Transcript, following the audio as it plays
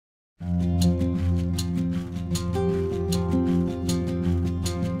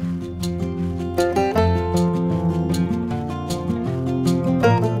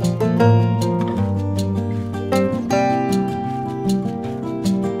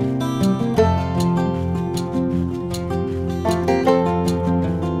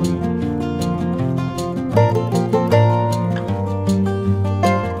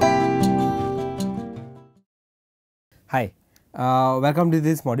welcome to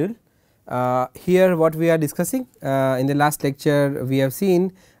this module. Here what we are discussing in the last lecture we have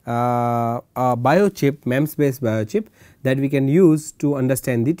seen a biochip, MEMS based biochip that we can use to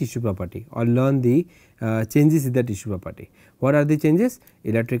understand the tissue property or learn the changes in the tissue property. What are the changes?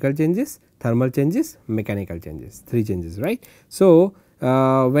 Electrical changes, thermal changes, mechanical changes, 3 changes, right. So,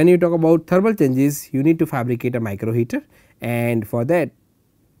 when you talk about thermal changes, you need to fabricate a micro heater, and for that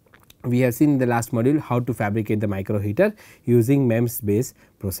we have seen in the last module how to fabricate the micro heater using MEMS based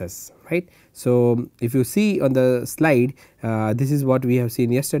process, right. So, if you see on the slide, this is what we have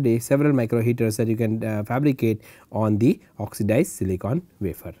seen yesterday, several micro heaters that you can fabricate on the oxidized silicon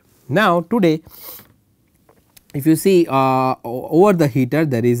wafer. Now, today if you see over the heater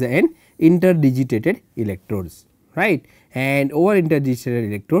there is an interdigitated electrodes, right, and over interdigitated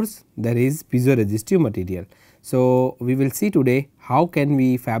electrodes there is piezoresistive material. So, we will see today how can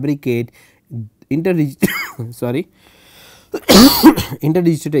we fabricate interdigitated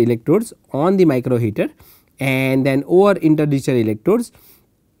electrodes on the micro heater, and then over interdigitated electrodes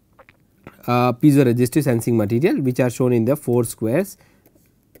piezoresistive sensing material, which are shown in the 4 squares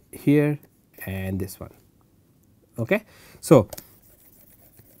here and this one. Okay. So,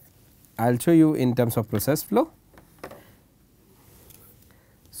 I will show you in terms of process flow.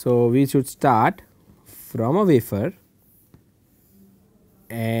 So, we should start from a wafer,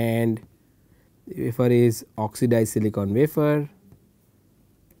 and the wafer is oxidized silicon wafer,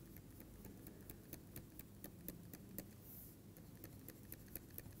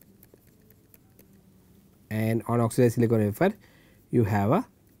 and on oxidized silicon wafer you have a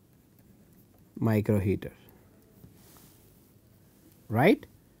micro heater, right.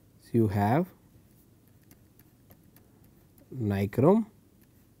 So, you have nichrome,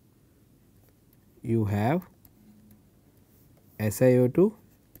 you have SiO2,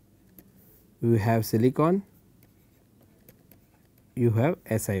 you have silicon, you have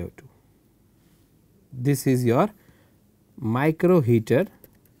SiO2. This is your micro heater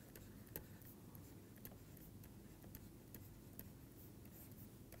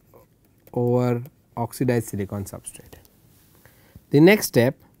over oxidized silicon substrate. The next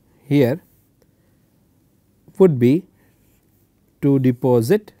step here would be to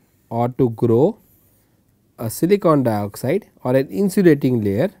deposit or to grow a silicon dioxide or an insulating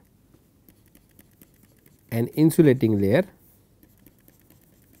layer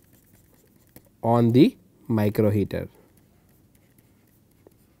on the micro heater.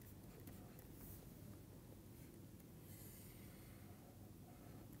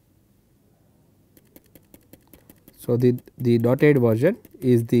 So, the dotted version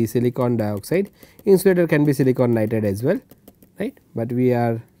is the silicon dioxide. Insulator can be silicon nitride as well, right, but we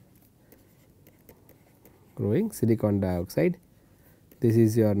are growing silicon dioxide. This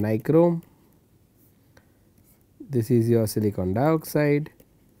is your nichrome, this is your silicon dioxide,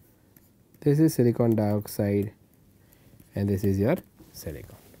 this is silicon dioxide, and this is your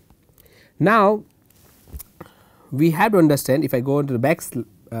silicon. Now, we have to understand, if I go into the back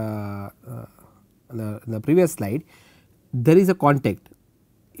the previous slide, there is a contact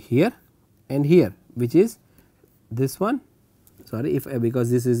here and here, which is this one, sorry, if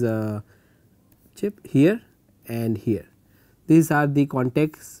because this is a chip here and here. These are the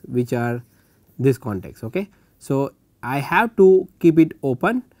contacts which are this contacts. Okay. So, I have to keep it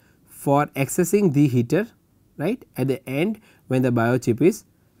open for accessing the heater, right, at the end when the biochip is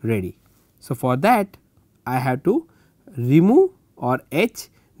ready. So, for that I have to remove or etch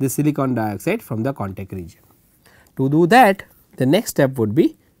the silicon dioxide from the contact region. To do that, the next step would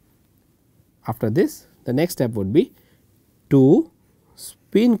be, after this, the next step would be to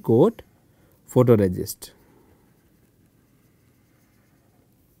spin coat photoresist.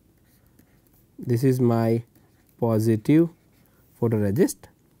 This is my positive photoresist.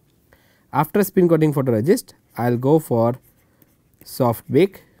 After spin coating photoresist, I will go for soft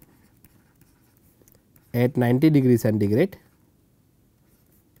bake at 90 degrees centigrade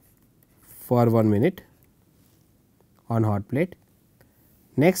for 1 minute on hot plate.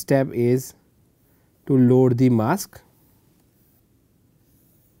 Next step is to load the mask.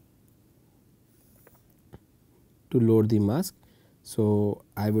 So,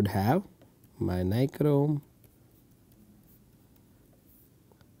 I would have my nichrome,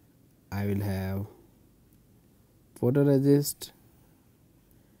 I will have photoresist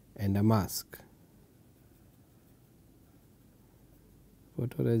and a mask.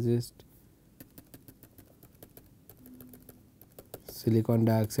 Photoresist, silicon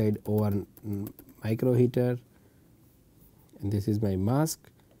dioxide over micro heater, and this is my mask.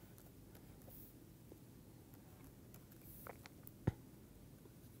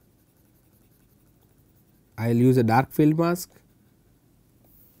 I will use a dark field mask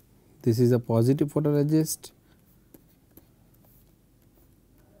this is a positive photoresist,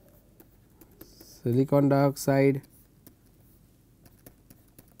 silicon dioxide,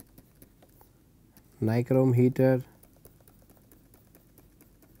 nichrome heater,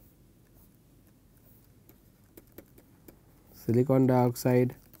 silicon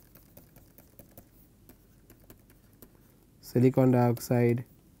dioxide, silicon dioxide,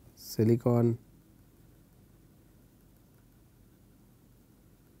 silicon,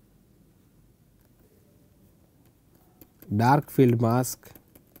 dark field mask,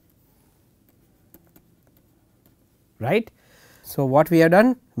 right. So, what we have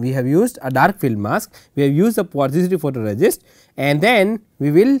done? We have used a dark field mask, we have used a positive photoresist, and then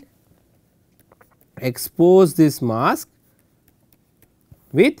we will expose this mask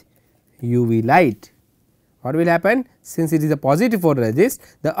with UV light. What will happen? Since it is a positive photoresist,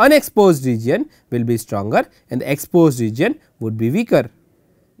 the unexposed region will be stronger and the exposed region would be weaker,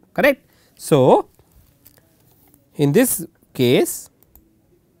 correct. So, in this case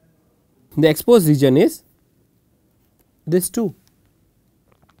the exposed region is this 2.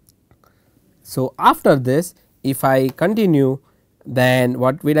 So, after this if I continue, then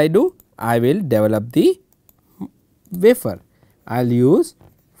what will I do? I will develop the wafer. I will use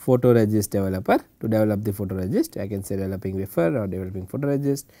photoresist developer to develop the photoresist. I can say developing wafer or developing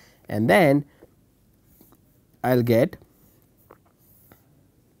photoresist, and then I will get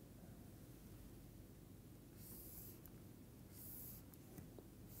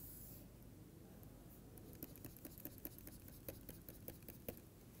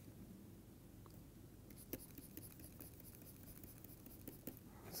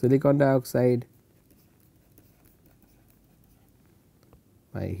silicon dioxide,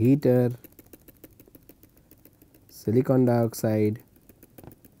 my heater, silicon dioxide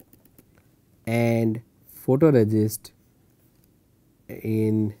and photoresist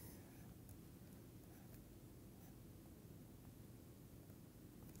in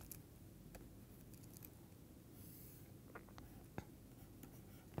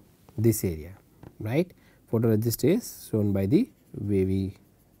this area, right. Photoresist is shown by the wavy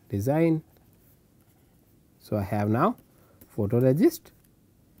design. So, I have now photoresist,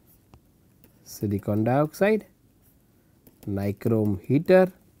 silicon dioxide, nichrome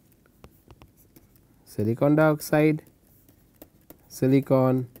heater, silicon dioxide,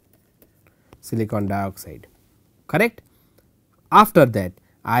 silicon dioxide, correct. After that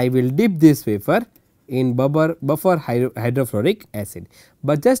I will dip this wafer in buffer hydrofluoric acid,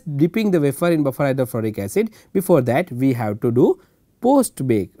 but just dipping the wafer in buffer hydrofluoric acid, before that we have to do post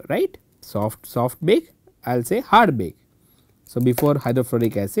bake, right. Soft bake, I will say hard bake. So, before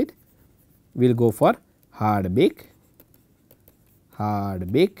hydrofluoric acid we will go for hard bake.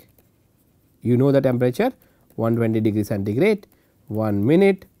 You know the temperature 120 degree centigrade, 1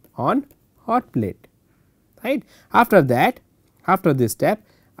 minute on hot plate, right. After that, after this step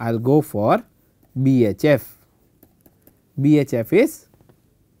I will go for BHF. BHF is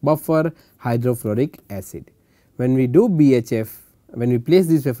buffer hydrofluoric acid. When we do BHF, when we place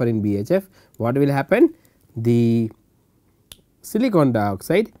this wafer in BHF, what will happen? The silicon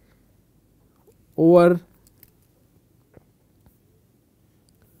dioxide over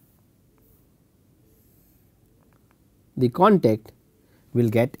the contact will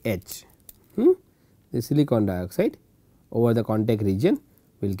get etched. The silicon dioxide over the contact region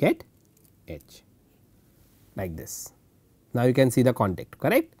will get etched like this. Now, you can see the contact,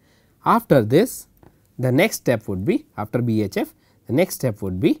 correct. After this, the next step would be, after BHF, the next step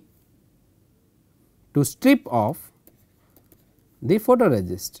would be to strip off the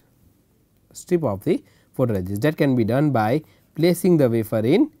photoresist, that can be done by placing the wafer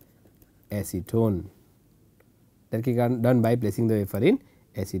in acetone,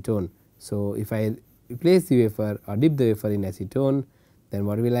 So, if I place the wafer or dip the wafer in acetone, then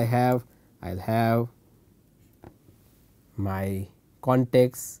what will I have? I will have my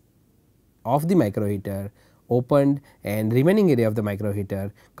contacts of the microheater opened and remaining area of the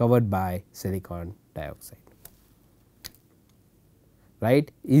microheater covered by silicon dioxide,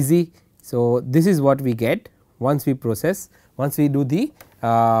 right, easy. So, this is what we get once we process, once we do the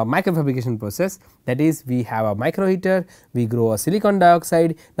microfabrication process, that is we have a microheater, we grow a silicon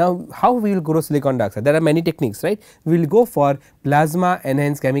dioxide. Now, how we will grow silicon dioxide? There are many techniques, right. We will go for plasma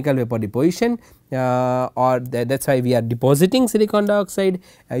enhanced chemical vapor deposition, or that is why we are depositing silicon dioxide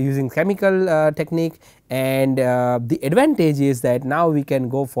using chemical technique, and the advantage is that now we can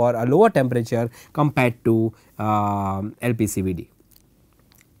go for a lower temperature compared to LPCVD.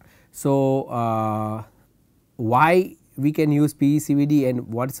 So, why we can use PECVD and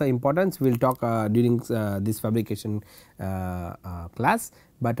what is the importance, we will talk during this fabrication class,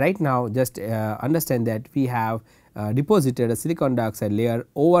 but right now just understand that we have deposited a silicon dioxide layer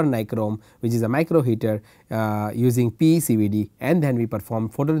over nichrome, which is a micro heater using PECVD, and then we perform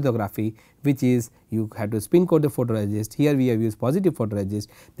photolithography, which is you have to spin coat the photoresist. Here we have used positive photoresist,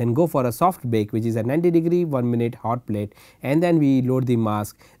 then go for a soft bake, which is a 90 degree 1 minute hot plate, and then we load the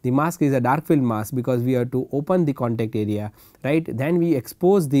mask. The mask is a dark field mask because we have to open the contact area, right. Then we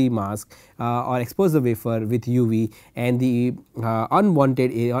expose the mask or expose the wafer with UV, and the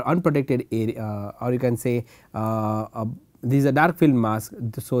unwanted area or unprotected area, or you can say this is a dark field mask.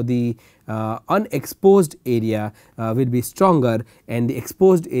 So, the unexposed area will be stronger and the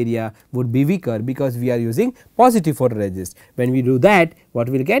exposed area would be weaker, because we are using positive photoresist. When we do that, what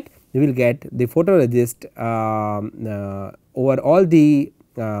we will get? We will get the photoresist over all the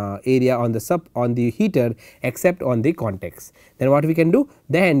area on the heater except on the contacts. Then what we can do?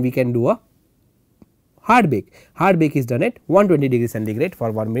 Then we can do a hard bake. Hard bake is done at 120 degree centigrade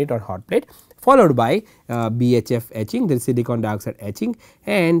for 1 minute on hot plate, followed by BHF etching, that is silicon dioxide etching,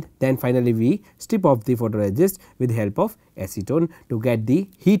 and then finally we strip off the photoresist with the help of acetone to get the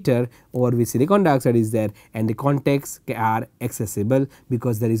heater over which silicon dioxide is there, and the contacts are accessible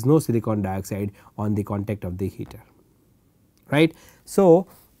because there is no silicon dioxide on the contact of the heater, right. So,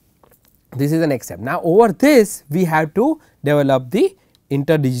 this is the next step. Now, over this we have to develop the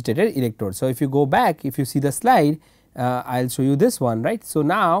interdigitated electrode. So, if you go back, if you see the slide, I will show you this one, right. So,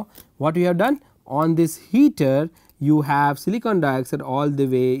 now what we have done on this heater, you have silicon dioxide all the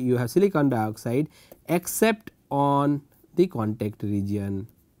way, you have silicon dioxide except on the contact region,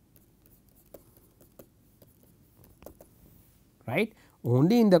 right.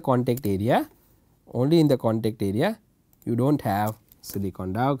 Only in the contact area, you do not have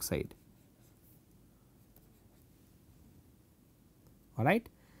silicon dioxide. All right.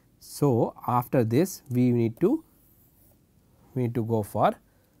 So, after this we need to go for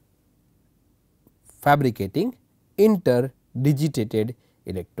fabricating interdigitated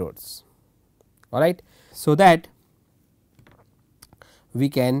electrodes, all right. So, that we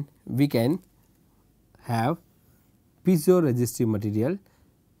can have piezoresistive material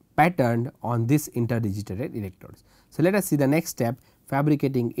patterned on this interdigitated electrodes. So, let us see the next step,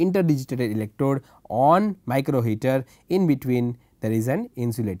 fabricating interdigitated electrode on micro heater. In between there is an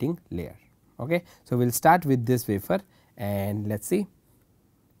insulating layer. Okay. So, we will start with this wafer and let us see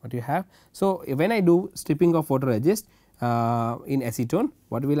what you have. So, when I do stripping of photoresist in acetone,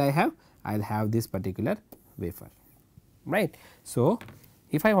 what will I have? I will have this particular wafer, right. So,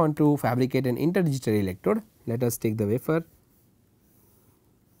 if I want to fabricate an interdigitated electrode, let us take the wafer.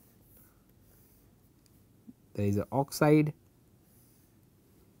 There is a oxide,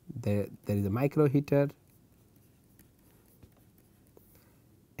 there is a micro heater,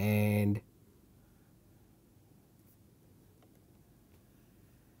 and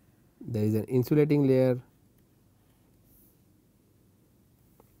there is an insulating layer,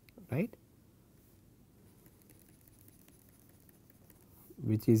 right,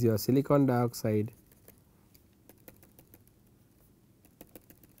 which is your silicon dioxide,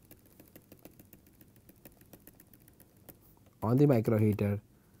 on the micro heater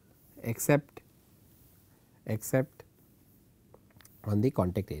except on the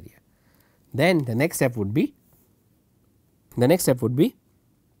contact area. Then the next step would be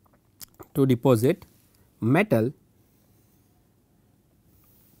to deposit metal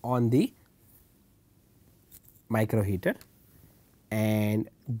on the micro heater, and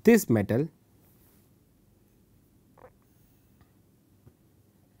this metal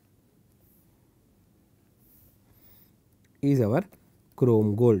is our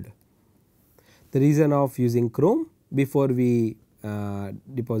chrome gold. The reason of using chrome before we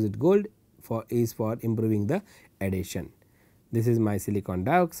deposit gold is for improving the adhesion. This is my silicon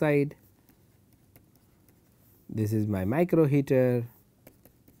dioxide, this is my micro heater,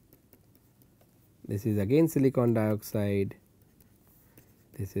 this is again silicon dioxide,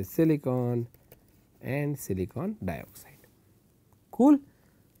 this is silicon and silicon dioxide. Cool.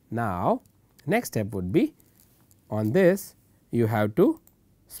 Now, next step would be, on this you have to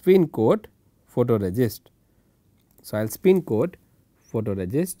spin coat photoresist. So, I will spin coat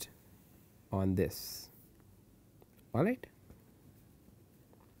photoresist on this, all right.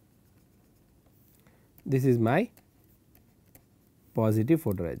 This is my positive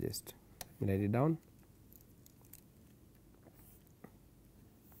photoresist. Let me write it down.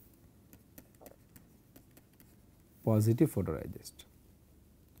 Positive photoresist,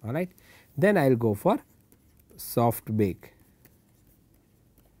 all right. Then I will go for soft bake.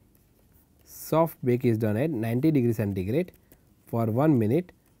 Soft bake is done at 90 degree centigrade for 1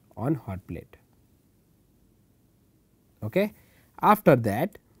 minute on hot plate. Okay. After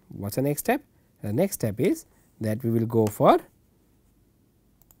that, what is the next step? The next step is that we will go for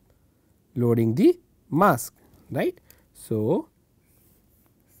loading the mask, right. So,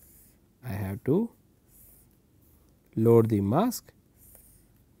 I have to load the mask.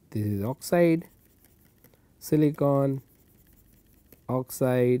 This is oxide, silicon,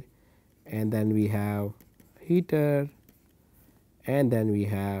 oxide, and then we have heater, and then we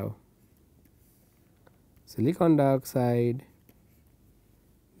have silicon dioxide,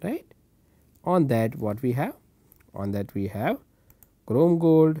 right. On that what we have? On that we have chrome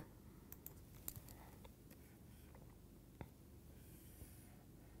gold,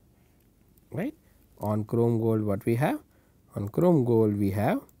 right. On chrome gold what we have? On chrome gold we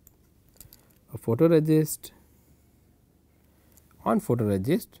have a photoresist. On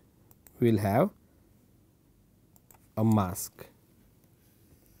photoresist we will have a mask,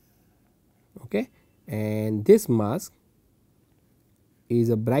 okay. And this mask is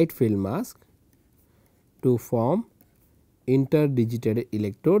a bright field mask to form interdigitated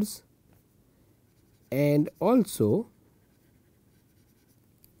electrodes, and also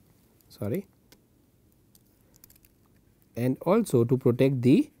to protect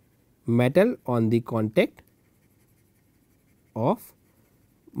the metal on the contact of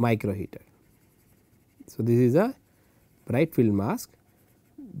micro heater. So, this is a bright field mask.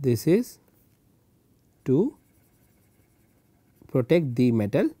 This is to protect the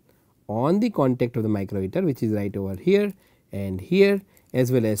metal on the contact of the micro heater, which is right over here and here,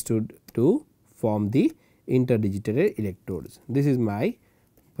 as well as to form the interdigitated electrodes. This is my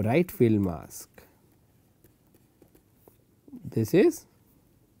bright field mask. This is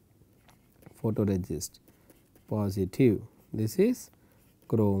photoresist positive. This is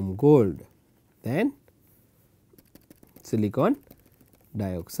chrome gold, then silicon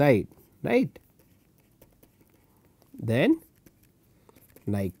dioxide, right. Then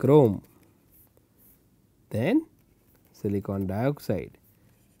nichrome, then silicon dioxide,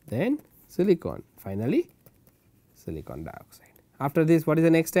 then silicon, finally silicon dioxide. After this, what is the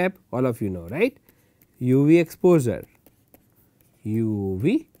next step? All of you know, right? UV exposure.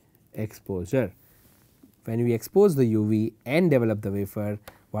 UV exposure. When we expose the UV and develop the wafer,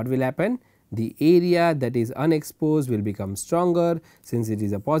 what will happen? The area that is unexposed will become stronger, since it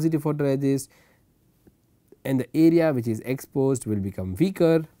is a positive photoresist, and the area which is exposed will become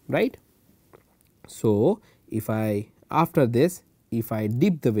weaker, right. So, if I after this, if I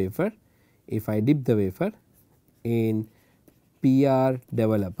dip the wafer in PR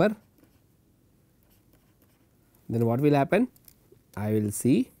developer, then what will happen? I will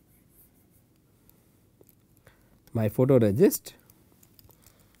see my photoresist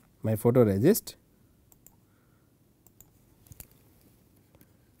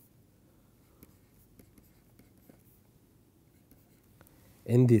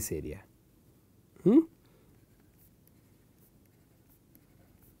in this area.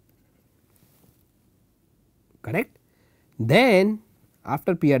 Correct. Then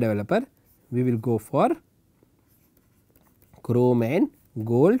after PR developer, we will go for chrome and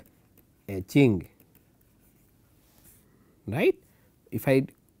gold etching, right. If I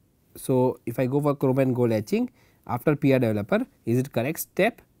go for chrome and gold etching after PR developer, is it correct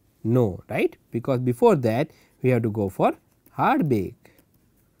step? No, right, because before that we have to go for hard bake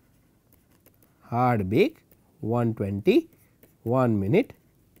 121 minute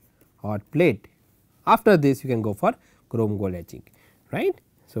hot plate. After this you can go for chrome gold etching, right.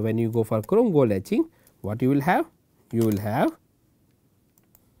 So, when you go for chrome gold etching, what you will have? You will have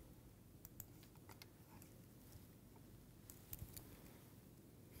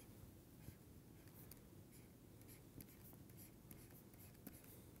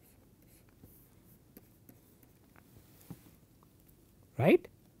right.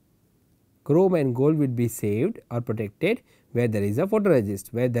 Chrome and gold will be saved or protected where there is a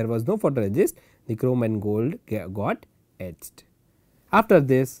photoresist. Where there was no photoresist, the chrome and gold got etched. After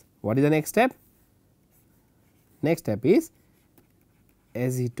this, what is the next step? Next step is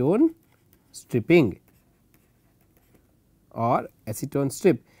acetone stripping or acetone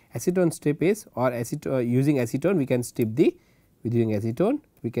strip. Acetone strip is, or using acetone we can strip the,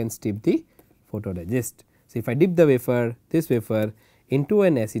 photoresist. So, if I dip the wafer, this wafer into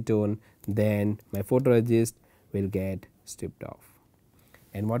an acetone, then my photoresist will get stripped off.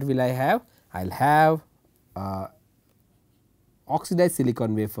 And what will I have? I will have oxidized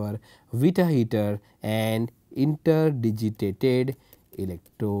silicon wafer with a heater and interdigitated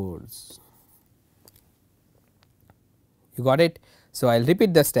electrodes. You got it? So, I will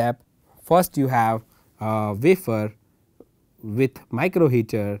repeat the step. First you have a wafer with micro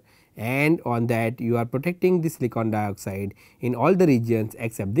heater and on that you are protecting the silicon dioxide in all the regions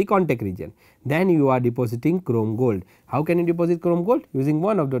except the contact region. Then you are depositing chrome gold. How can you deposit chrome gold? Using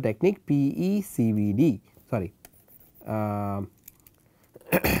one of the technique PECVD, sorry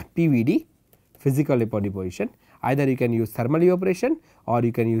PVD, physical evaporation. Either you can use thermal evaporation, or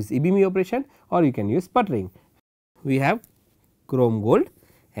you can use E-beam evaporation, or you can use sputtering. We have chrome gold,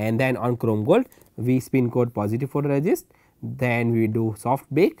 and then on chrome gold we spin coat positive photoresist, then we do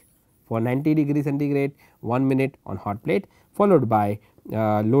soft bake for 90 degree centigrade 1 minute on hot plate, followed by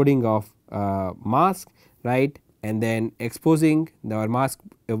loading of mask, right, and then exposing. Our mask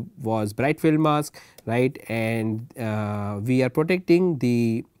was bright field mask, right, and we are protecting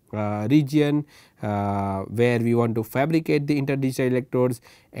the region where we want to fabricate the interdigital electrodes,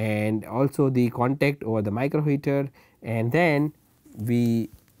 and also the contact over the micro heater, and then we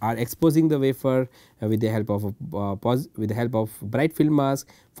are exposing the wafer with the help of bright field mask,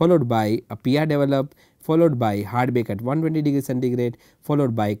 followed by a PR develop, followed by hard bake at 120 degree centigrade,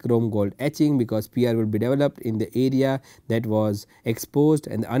 followed by chrome gold etching, because PR will be developed in the area that was exposed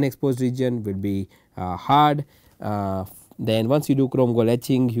and the unexposed region will be hard. Then once you do chrome gold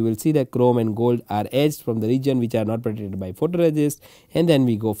etching, you will see that chrome and gold are etched from the region which are not protected by photoresist, and then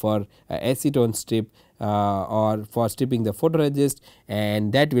we go for acetone strip or for stripping the photoresist,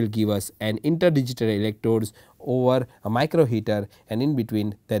 and that will give us an interdigital electrodes over a micro heater, and in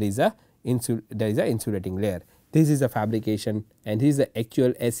between there is a insulating layer. This is a fabrication, and this is the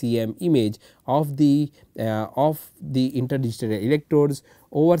actual SEM image of the interdigital electrodes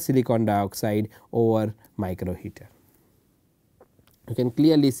over silicon dioxide over micro heater. You can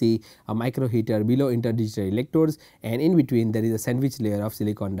clearly see a micro heater below interdigital electrodes, and in between there is a sandwich layer of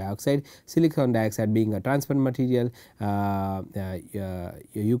silicon dioxide. Silicon dioxide being a transparent material,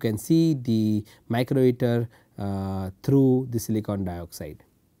 you can see the micro heater through the silicon dioxide.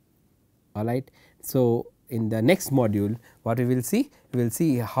 All right. So, in the next module what we will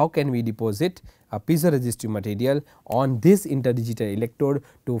see how can we deposit a piezoresistive material on this interdigital electrode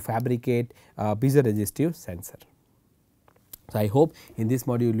to fabricate a piezoresistive sensor. So, I hope in this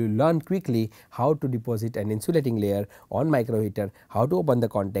module you learn quickly how to deposit an insulating layer on micro heater, how to open the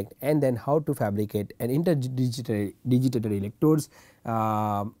contact, and then how to fabricate an interdigital electrodes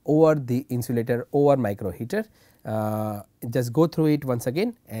over the insulator over micro heater. Just go through it once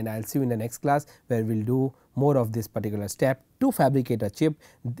again, and I will see you in the next class where we will do more of this particular step to fabricate a chip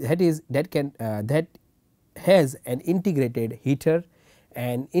that has an integrated heater,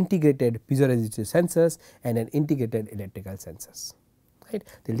 an integrated piezoresistive sensors, and an integrated electrical sensors. Right.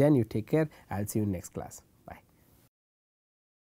 Till then you take care. I will see you in next class.